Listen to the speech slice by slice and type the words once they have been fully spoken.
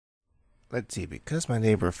Let's see, because my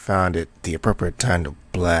neighbor found it the appropriate time to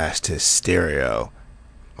blast his stereo,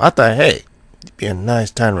 I thought, hey, it'd be a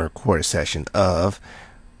nice time to record a session of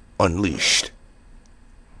Unleashed.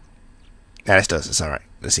 Now, this does this alright.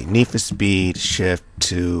 Let's see, Need for Speed Shift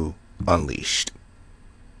to Unleashed.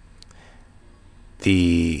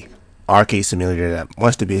 The arcade simulator that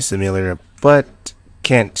wants to be a simulator, but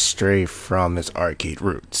can't stray from its arcade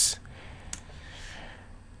roots.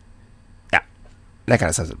 Yeah, that kind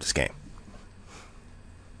of sums up this game.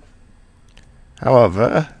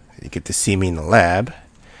 However, you get to see me in the lab,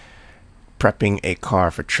 prepping a car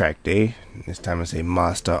for track day. This time it's a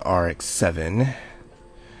Mazda RX-7.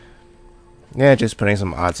 Yeah, just putting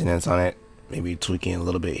some odds and ends on it. Maybe tweaking a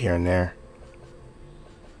little bit here and there.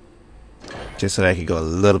 Just so that I could go a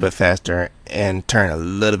little bit faster and turn a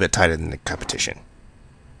little bit tighter than the competition.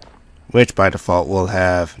 Which by default will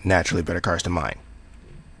have naturally better cars than mine.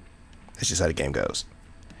 That's just how the game goes.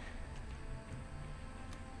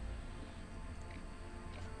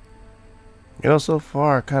 You know, so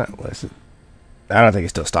far, kind of, I don't think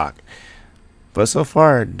it's still stock, but so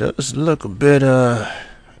far it does look a bit,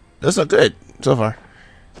 does look good so far.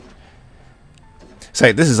 It's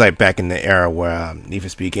like, this is like back in the era where Need for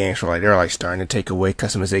Speed games were like, they're like starting to take away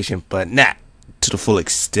customization, but not to the full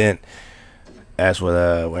extent as with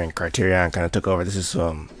when Criterion kind of took over. This is,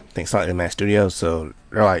 I think, Slightly Mad Studios, so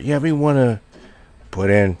they're like, yeah, we want to put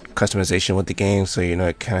in customization with the game, so you know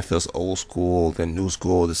it kind of feels old school than new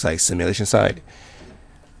school. This like simulation side,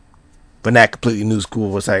 but not completely new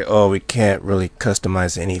school. It's like, oh, we can't really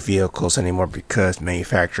customize any vehicles anymore because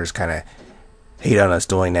manufacturers kind of hate on us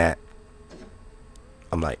doing that.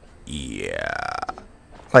 I'm like, yeah,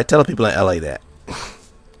 like tell the people in LA that.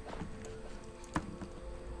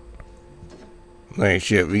 Like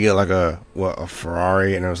shit, we get like a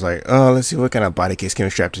Ferrari, and it was like, oh, let's see what kind of body case can we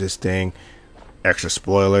strap to this thing. Extra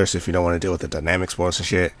spoilers if you don't want to deal with the dynamic spoilers and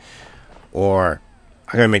shit. Or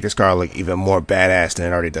I'm gonna make this car look even more badass than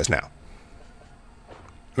it already does now.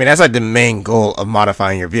 I mean, that's like the main goal of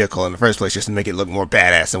modifying your vehicle in the first place, just to make it look more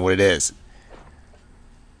badass than what it is.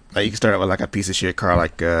 Like, you can start out with like a piece of shit car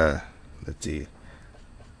like let's see,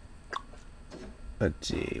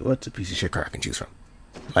 what's a piece of shit car I can choose from?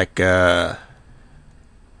 Like a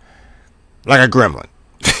Gremlin.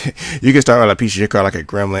 You can start with a piece of shit car like a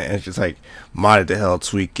Gremlin and just like mod it to hell,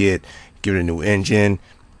 tweak it, give it a new engine,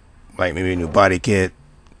 like maybe a new body kit,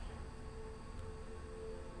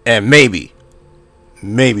 and maybe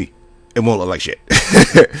it won't look like shit.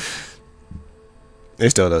 It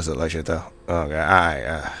still does look like shit though. Oh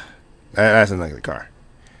god, that's another car.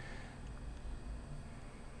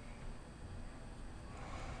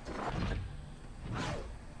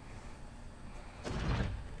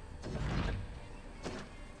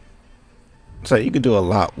 So you could do a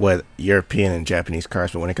lot with European and Japanese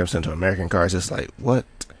cars, but when it comes into American cars, it's like, what?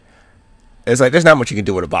 It's like there's not much you can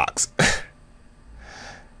do with a box.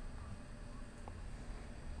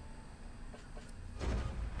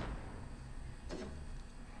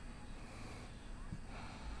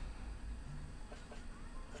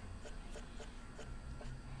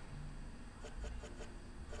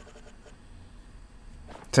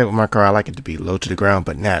 Take with my car, I like it to be low to the ground,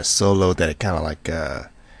 but not so low that it kind of like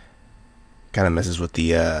kind of messes with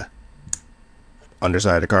the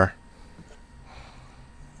underside of the car.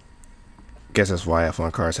 Guess that's why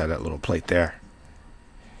F1 cars have that little plate there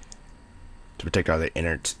to protect all the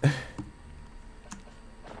innards.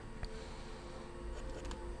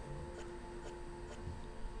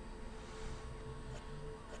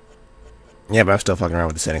 Yeah, but I'm still fucking around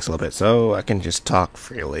with the settings a little bit, so I can just talk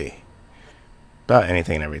freely about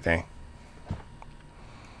anything and everything.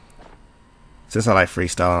 Since I like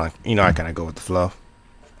freestyle, you know, I kind of go with the flow,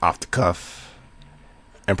 off the cuff,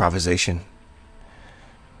 improvisation.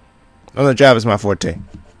 On the job is my forte.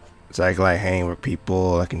 So I can like hang with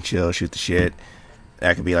people, I can chill, shoot the shit.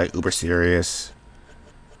 That could be like uber serious.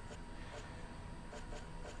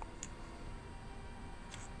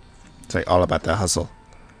 It's like all about the hustle.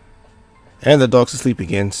 And the dog's asleep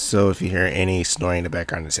again, so if you hear any snoring in the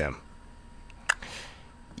background, it's him.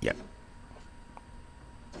 Yep.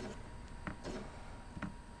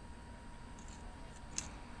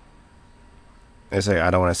 It's like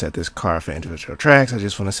I don't want to set this car for individual tracks, I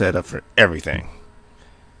just want to set it up for everything.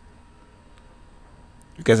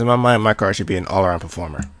 Because in my mind, my car should be an all-around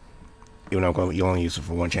performer. Even though you only use it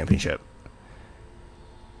for one championship.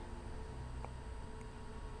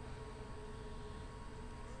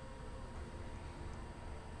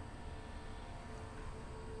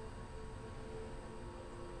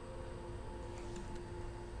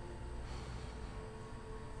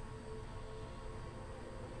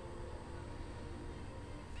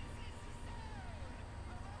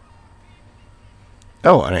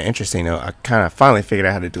 Oh, and interesting note, I kind of finally figured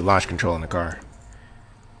out how to do launch control in the car.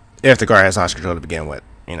 If the car has launch control to begin with,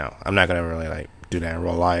 you know, I'm not gonna really like do that in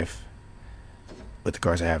real life with the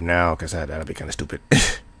cars I have now, because that'll be kind of stupid.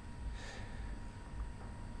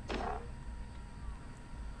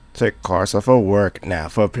 Take cars off for work, now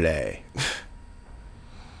for play.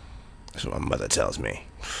 That's what my mother tells me.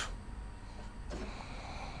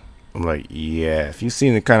 I'm like, yeah, if you've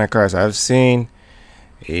seen the kind of cars I've seen,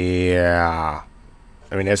 yeah.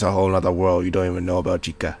 I mean, there's a whole other world you don't even know about,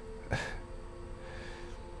 chica.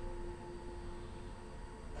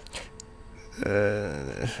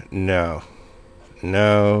 No.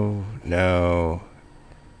 No. No.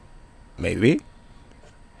 Maybe?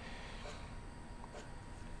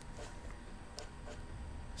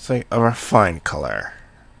 It's like a refined color.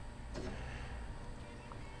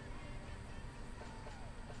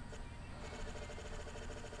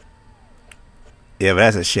 Yeah, but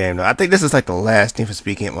that's a shame, though. I think this is like the last Need for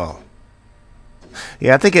Speed game. Well,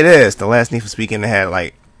 yeah, I think it is the last Need for Speed game that had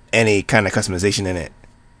like any kind of customization in it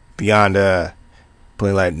beyond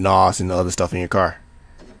putting like NOS and other stuff in your car.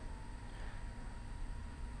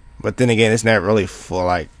 But then again, it's not really for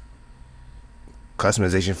like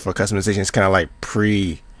customization. For customization, it's kind of like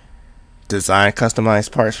pre-designed,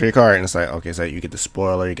 customized parts for your car, and it's like, okay, so you get the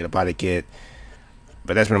spoiler, you get a body kit,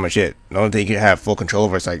 but that's pretty much it. The only thing you can have full control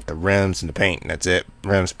over is like the rims and the paint, and that's it.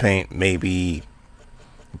 Rims, paint, maybe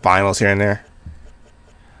vinyls here and there.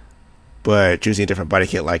 But choosing a different body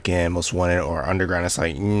kit like in Most Wanted or Underground, it's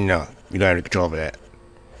like, no, you don't have any control over that.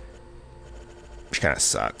 Which kind of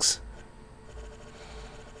sucks.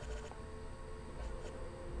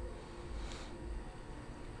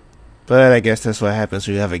 But I guess that's what happens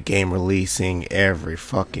when you have a game releasing every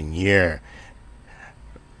fucking year.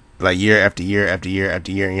 Like year after year after year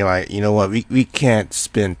after year. And you're like, you know what, we can't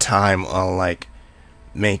spend time on like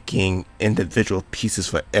making individual pieces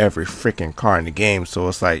for every freaking car in the game. So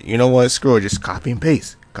it's like, you know what, screw it, just copy and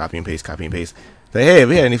paste. Copy and paste, copy and paste. Say, hey,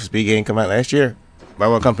 we had a Need for Speed game come out last year. By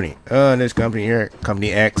what company? This company here,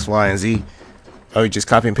 company X, Y, and Z. Oh, you just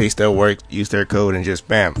copy and paste their work, use their code, and just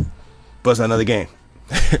bam, bust another game.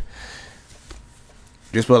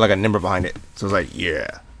 Just put like a number behind it. So it's like,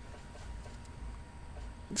 yeah.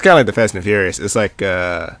 It's kind of like the Fast and Furious. It's like,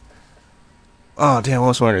 oh damn, what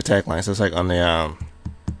was one of the taglines? So it's like on the,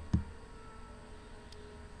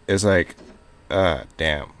 it's like,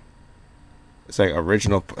 damn. It's like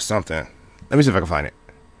original something. Let me see if I can find it.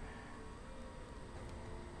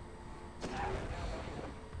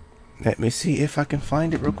 Let me see if I can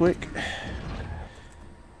find it real quick.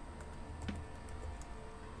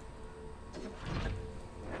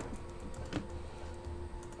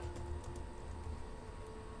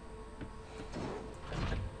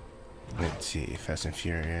 Let's see, Fast and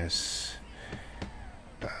Furious.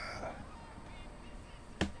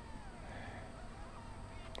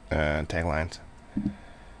 Taglines.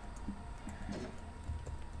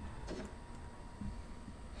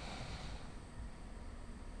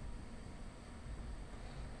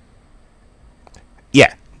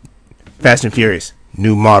 Yeah, Fast and Furious,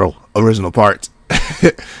 new model, original parts.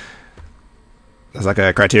 That's like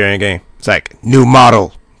a Criterion game. It's like new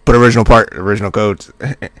model, but original part, original codes.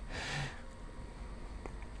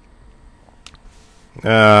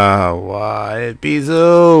 Why,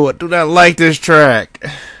 Ebisu? I do not like this track.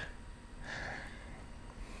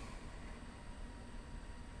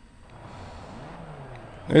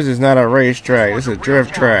 This is not a racetrack. This is a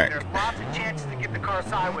drift track.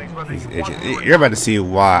 You're about to see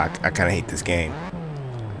why I kind of hate this game.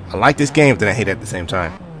 I like this game, but then I hate it at the same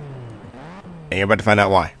time. And you're about to find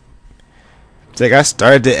out why. It's like I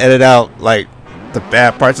started to edit out like the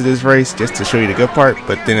bad parts of this race just to show you the good part,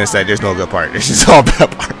 but then it's like there's no good part. It's just all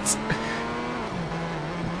bad parts.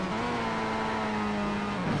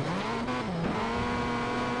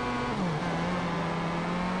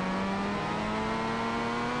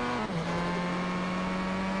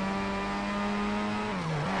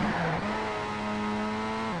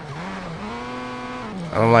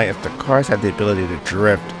 I'm like, if the cars had the ability to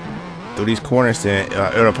drift through these corners, then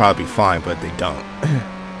it'll probably be fine, but they don't.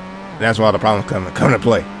 And that's why all the problems come to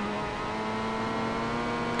play.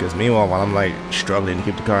 Because meanwhile, while I'm like struggling to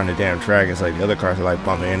keep the car on the damn track, it's like the other cars are like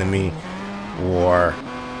bumping into me, or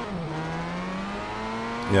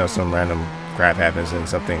you know, some random crap happens and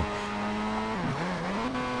something.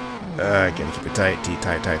 Gotta keep it tight,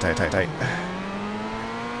 tight.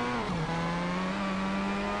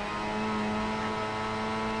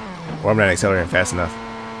 Or I'm not accelerating fast enough.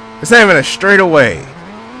 It's not even a straightaway.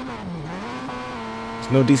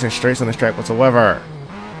 There's no decent straights on this track whatsoever.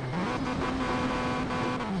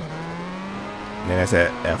 And then that's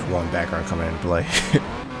that F1 background coming into play.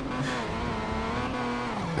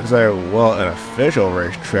 It's like, well, an official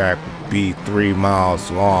racetrack would be 3 miles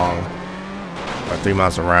long, or 3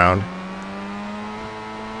 miles around.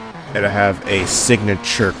 It'll have a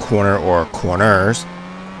signature corner or corners,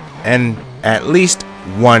 and at least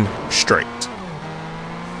one straight.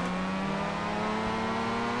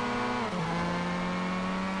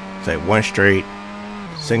 Say one straight,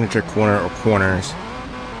 signature corner or corners,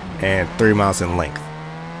 and 3 miles in length.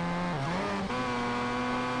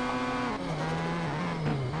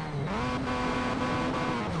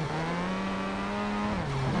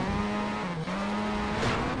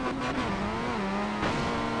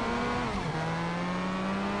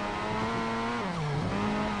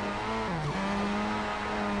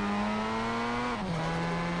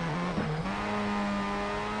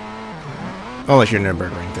 Unless you're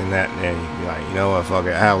Nürburgring, then you'd be like, you know what, fuck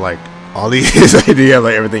it, I have like all these ideas,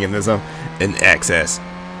 like everything in this in excess.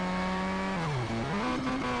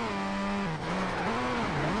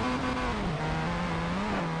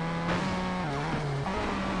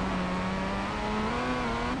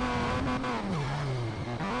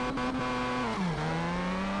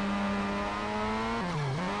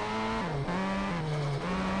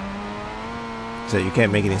 So you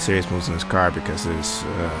can't make any serious moves in this car because it's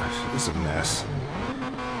a mess.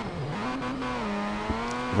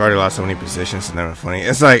 I've already lost so many positions, it's never funny.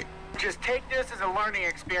 It's like, just take this as a learning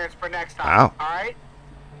experience for next time. Wow. All right?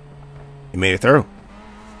 You made it through.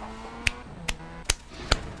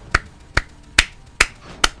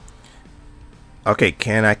 Okay,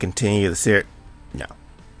 can I continue the series? No.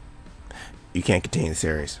 You can't continue the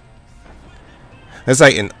series. It's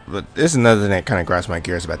like, but this is another thing that kind of grinds my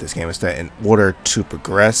gears about this game. Is that in order to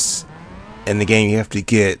progress in the game, you have to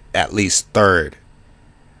get at least third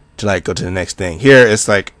to like go to the next thing. Here, it's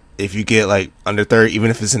like if you get like under third,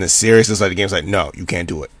 even if it's in a series, it's like the game's like, no, you can't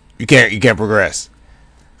do it. You can't progress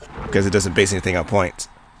because it doesn't base anything on points.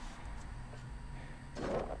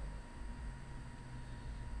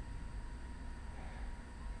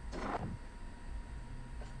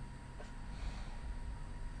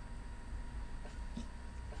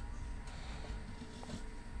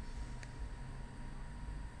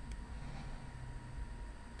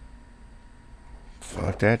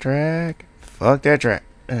 Fuck that track. Fuck that track.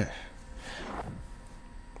 Ugh.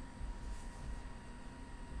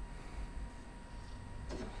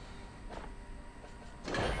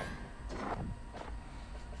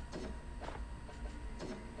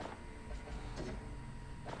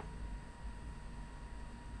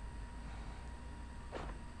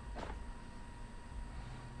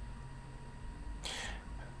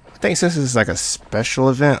 I think since this is like a special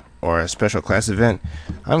event or a special class event,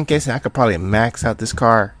 I'm guessing I could probably max out this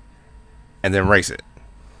car and then race it.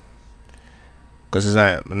 Because it's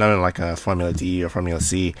not like a Formula D or Formula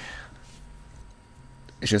C.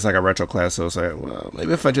 It's just like a retro class, so it's like, well,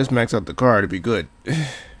 maybe if I just max out the car, it'd be good.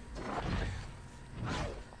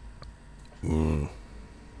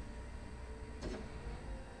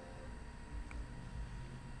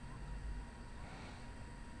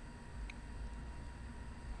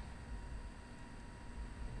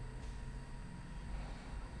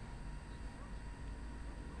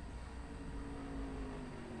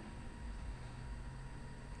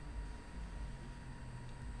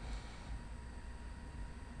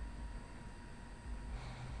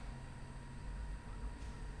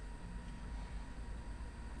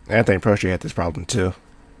 I think Pro Street had this problem too.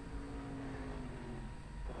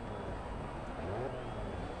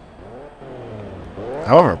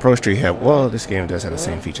 However, Pro Street had, well, this game does have the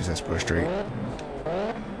same features as Pro Street.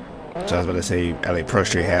 So I was about to say, LA Pro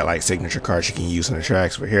Street had like signature cards you can use on the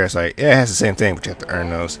tracks, but here it's like, yeah, it has the same thing, but you have to earn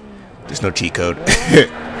those. There's no cheat code to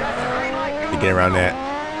get around that.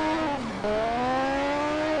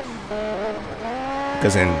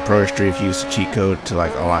 Because in Pro Street, if you use the cheat code to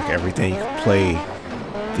like unlock everything, you can play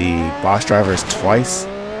the boss drivers twice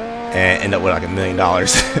and end up with like $1 million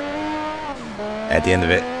at the end of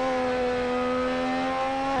it,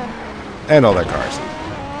 and all their cars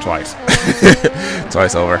twice.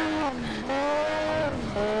 Twice over.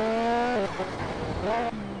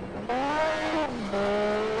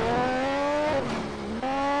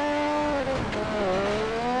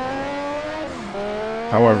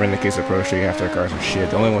 However, in the case of Pro Street, half their cars were shit.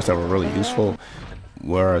 The only ones that were really useful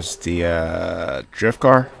was the drift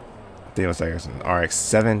car. I think it was like an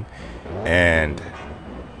RX-7, and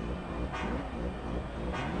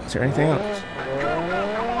is there anything else?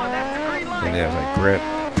 And there's like grip,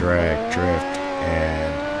 drag, drift,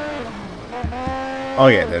 and oh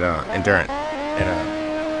yeah, that endurance. And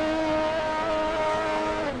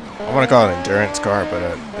I want to call it an endurance car, but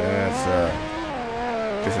that's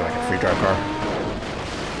Just like a free drive car.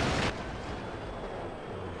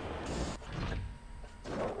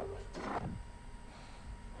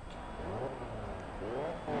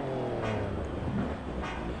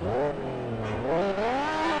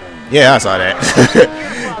 Yeah, I saw that.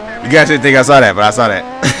 You guys didn't think I saw that, but I saw that.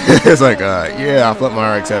 It's like, yeah, I flipped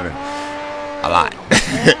my RX-7 a lot.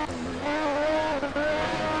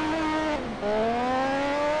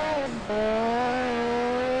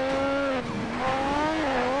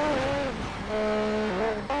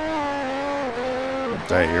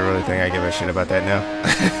 So you really think I give a shit about that now?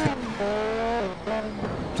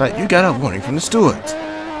 It's like, you got a warning from the stewards.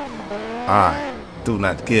 I do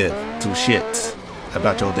not give two shits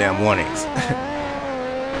about your damn warnings.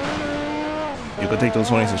 You can take those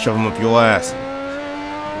warnings and shove them up your ass.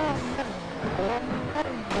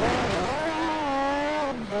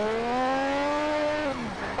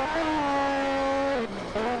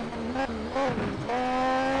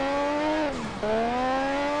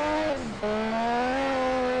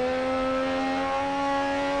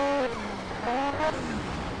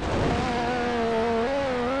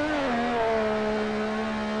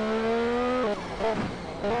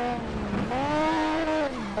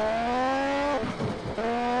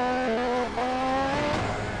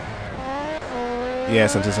 Yeah,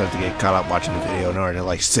 sometimes I have to get caught up watching the video in order to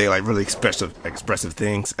like say like really expressive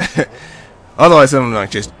things. Otherwise, I'm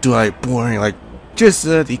like just do like boring, like just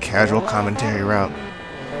the casual commentary route.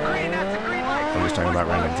 I'm just talking about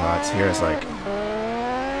random thoughts. Here it's like,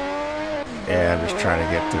 yeah, I'm just trying to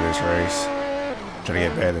get through this race, trying to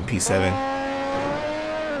get better than P7.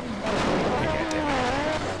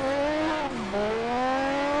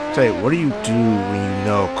 Tell you, what do you do when you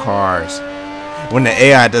know cars? When the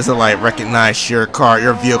AI doesn't like recognize your car,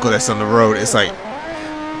 your vehicle that's on the road, it's like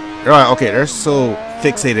they're like, okay, they're so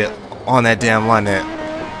fixated on that damn line that,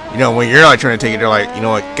 you know, when you're like trying to take it, they're like, you know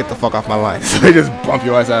what, get the fuck off my line. So they just bump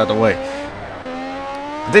your ass out of the way.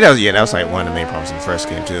 I think that was like one of the main problems in the first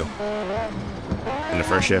game too, in the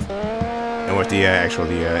first shift, and with the the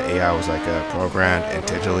AI was like programmed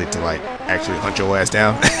intentionally to like actually hunt your ass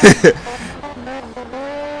down.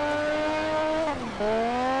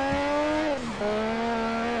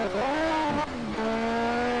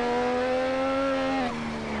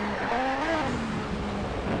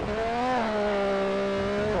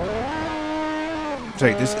 It's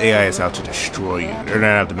like this AI is out to destroy you. They're not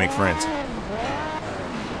out to make friends.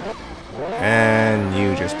 And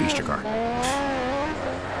you just beast your car.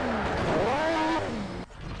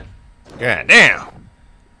 God damn.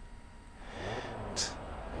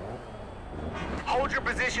 Hold your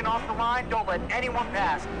position off the line. Don't let anyone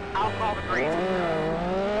pass. I'll call the green.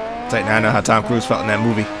 It's like now I know how Tom Cruise felt in that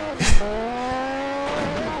movie.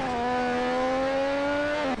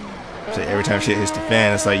 So every time shit hits the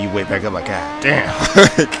fan, it's like you wake back up like, God damn.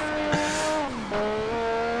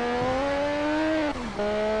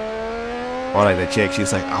 Or like the chick,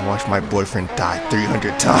 she's like, I watched my boyfriend die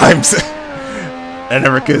 300 times. I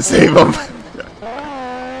never could save him.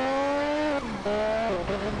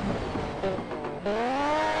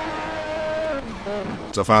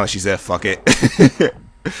 So finally she said, fuck it.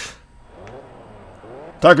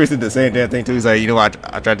 Tucker did the same damn thing too. He's like, you know what?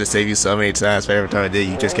 I tried to save you so many times, but every time I did,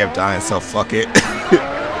 you just kept dying. So fuck it.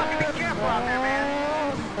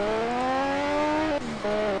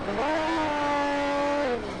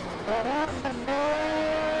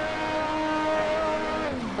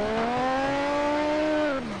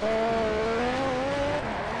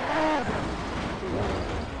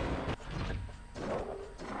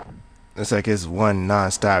 It's like it's one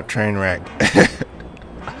non-stop train wreck.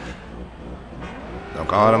 Don't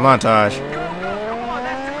call it a montage. Come on,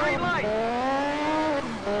 that's the green light.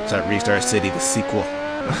 It's like Restart City, the sequel.